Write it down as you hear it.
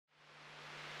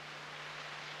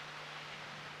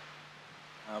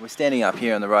We're standing up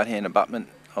here on the right-hand abutment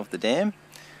of the dam,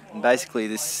 and basically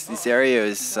this area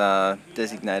is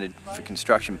designated for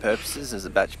construction purposes as a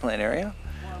batch plant area.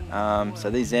 So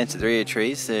these Xanthorrhoea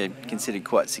trees, they're considered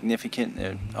quite significant.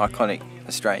 They're iconic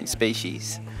Australian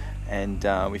species, and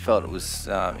we felt it was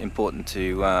important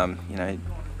to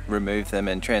remove them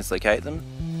and translocate them.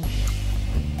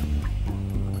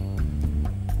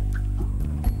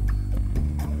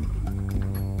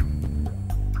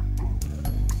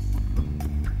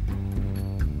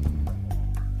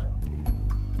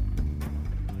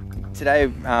 Today,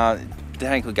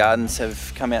 Botanical Gardens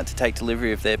have come out to take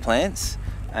delivery of their plants,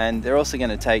 and they're also going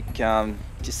to take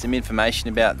just some information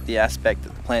about the aspect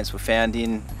that the plants were found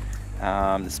in,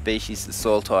 the species, the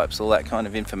soil types, all that kind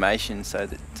of information, so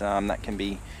that that can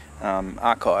be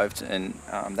archived, and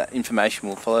that information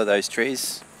will follow those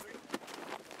trees.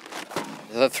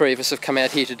 The three of us have come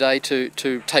out here today to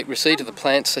take receipt of the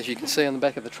plants, as you can see on the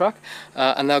back of the truck,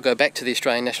 and they'll go back to the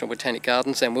Australian National Botanic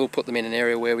Gardens, and we'll put them in an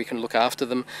area where we can look after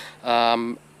them,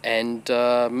 hopefully in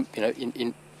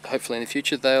the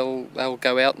future they'll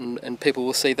go out and people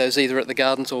will see those either at the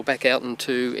gardens or back out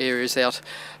into areas out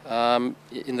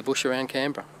in the bush around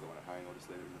Canberra.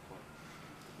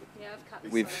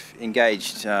 We've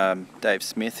engaged Dave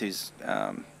Smith, who's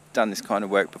done this kind of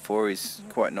work before. He's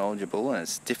quite knowledgeable, and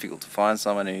it's difficult to find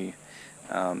someone who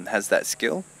has that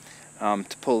skill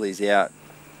to pull these out.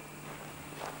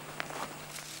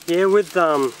 Yeah, with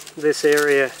this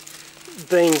area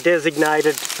being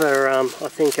designated for I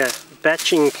think a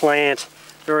batching plant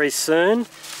very soon,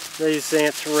 these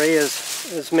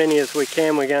Xanthorrhoeas, as many as we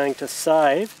can, we're going to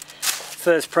save.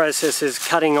 First process is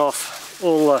cutting off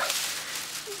all the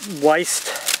waste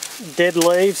dead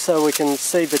leaves so we can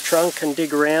see the trunk and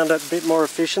dig around it a bit more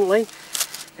efficiently,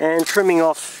 and trimming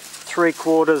off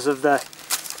 3/4 of the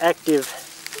active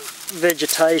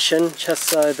vegetation just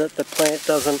so that the plant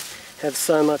doesn't have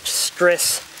so much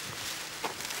stress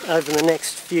over the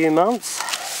next few months.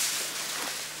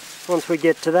 Once we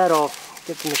get to that, I'll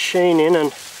get the machine in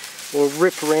and we'll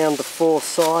rip around the 4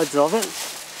 sides of it,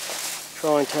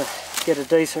 trying to get a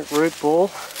decent root ball,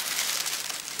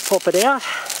 pop it out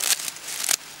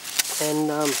and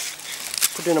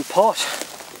put in a pot.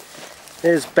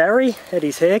 There's Barry at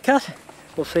his haircut.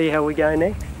 We'll see how we go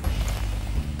next.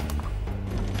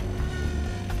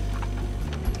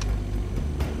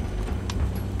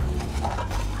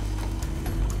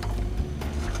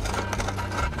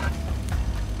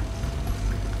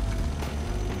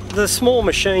 The small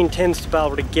machine tends to be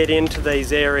able to get into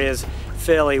these areas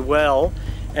fairly well,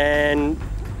 and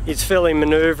it's fairly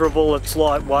manoeuvrable, it's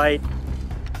lightweight.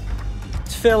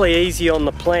 It's fairly easy on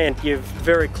the plant. You're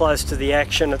very close to the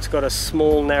action. It's got a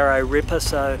small narrow ripper,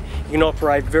 so you can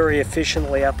operate very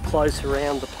efficiently up close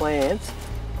around the plants.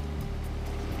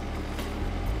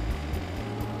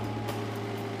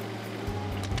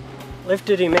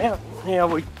 Lifted him out.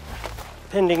 Now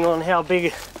depending on how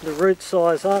big the root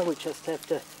size are, we just have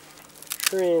to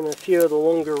trim a few of the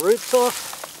longer roots off.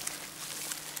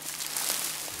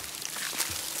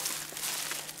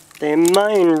 Their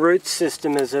main root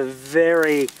system is a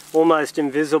very almost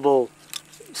invisible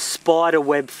spider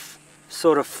web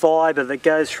sort of fibre that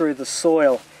goes through the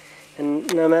soil,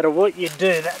 and no matter what you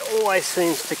do, that always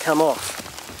seems to come off.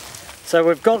 So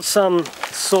we've got some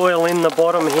soil in the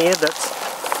bottom here that's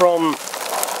from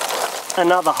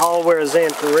another hole where a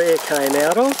Xanthorrhoea came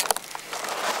out of.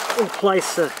 We'll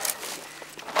place the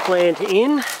plant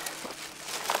in.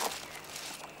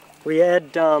 We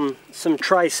add some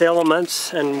trace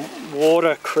elements and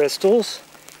water crystals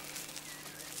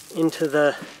into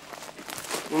the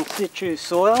in situ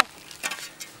soil.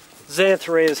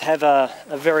 Xanthorrhoeas have a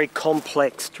very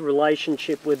complex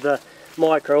relationship with the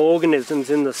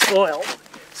microorganisms in the soil,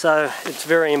 so it's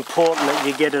very important that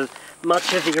you get as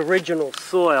much of the original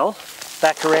soil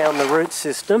back around the root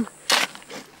system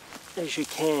as you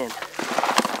can.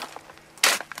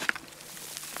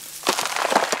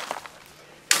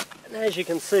 And as you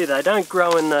can see, they don't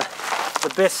grow in the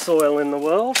best soil in the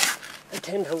world. They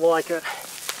tend to like it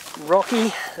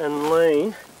rocky and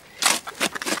lean.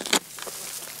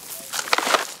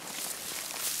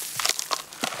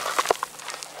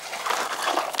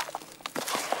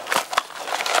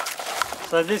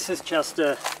 So this is just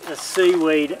a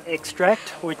seaweed extract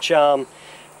which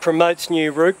promotes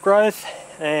new root growth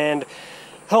and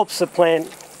helps the plant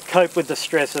cope with the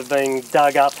stress of being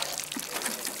dug up.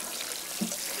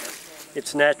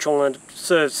 It's natural and it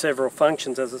serves several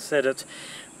functions. As I said, it's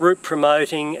root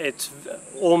promoting, it's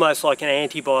almost like an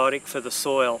antibiotic for the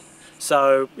soil.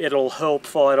 So it'll help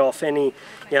fight off any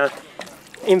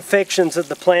infections that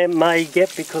the plant may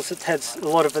get because it has a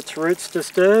lot of its roots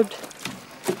disturbed.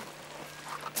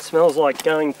 Smells like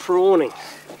going prawning.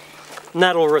 And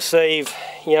that'll receive,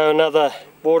 you know, another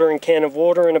watering can of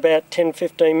water in about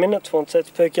 10-15 minutes once that's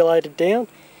percolated down.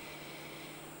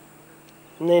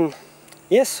 And then,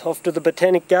 yes, off to the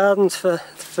Botanic Gardens for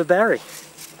Barry.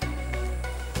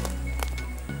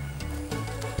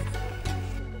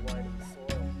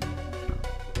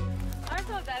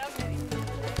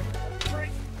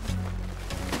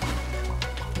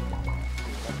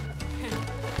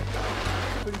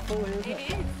 Pretty full here, isn't it?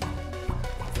 It is.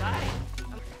 Exciting.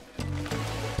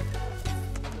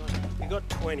 You got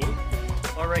 20.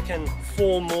 I reckon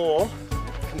 4 more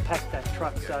compact that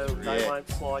truck so they won't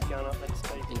slide going up that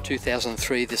steep. In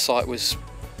 2003, the site was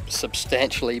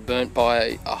substantially burnt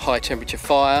by a high temperature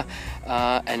fire,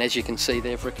 and as you can see,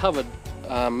 they've recovered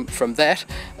from that,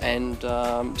 and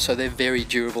so they're very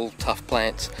durable, tough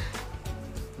plants.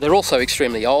 They're also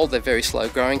extremely old. They're very slow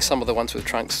growing. Some of the ones with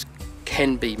trunks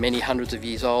can be many hundreds of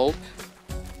years old.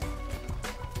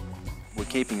 We're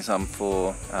keeping some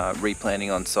for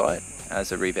replanting on site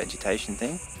as a revegetation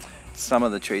thing. Some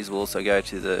of the trees will also go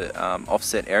to the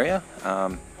offset area,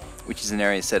 which is an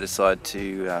area set aside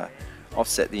to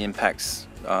offset the impacts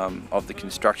of the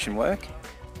construction work.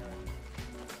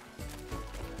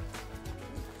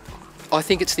 I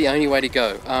think it's the only way to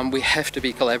go. We have to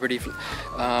be collaborative,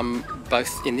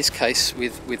 both in this case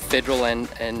with federal and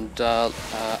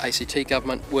ACT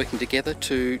government working together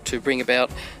to bring about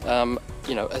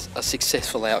you know, a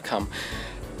successful outcome.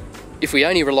 If we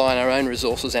only rely on our own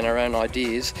resources and our own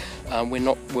ideas, we're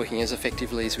not working as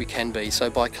effectively as we can be. So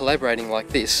by collaborating like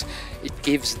this, it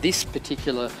gives this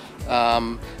particular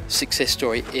success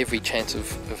story every chance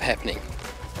of happening.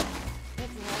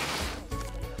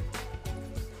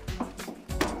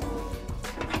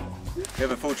 You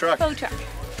have a full truck? Full truck.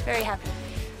 Very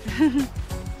happy.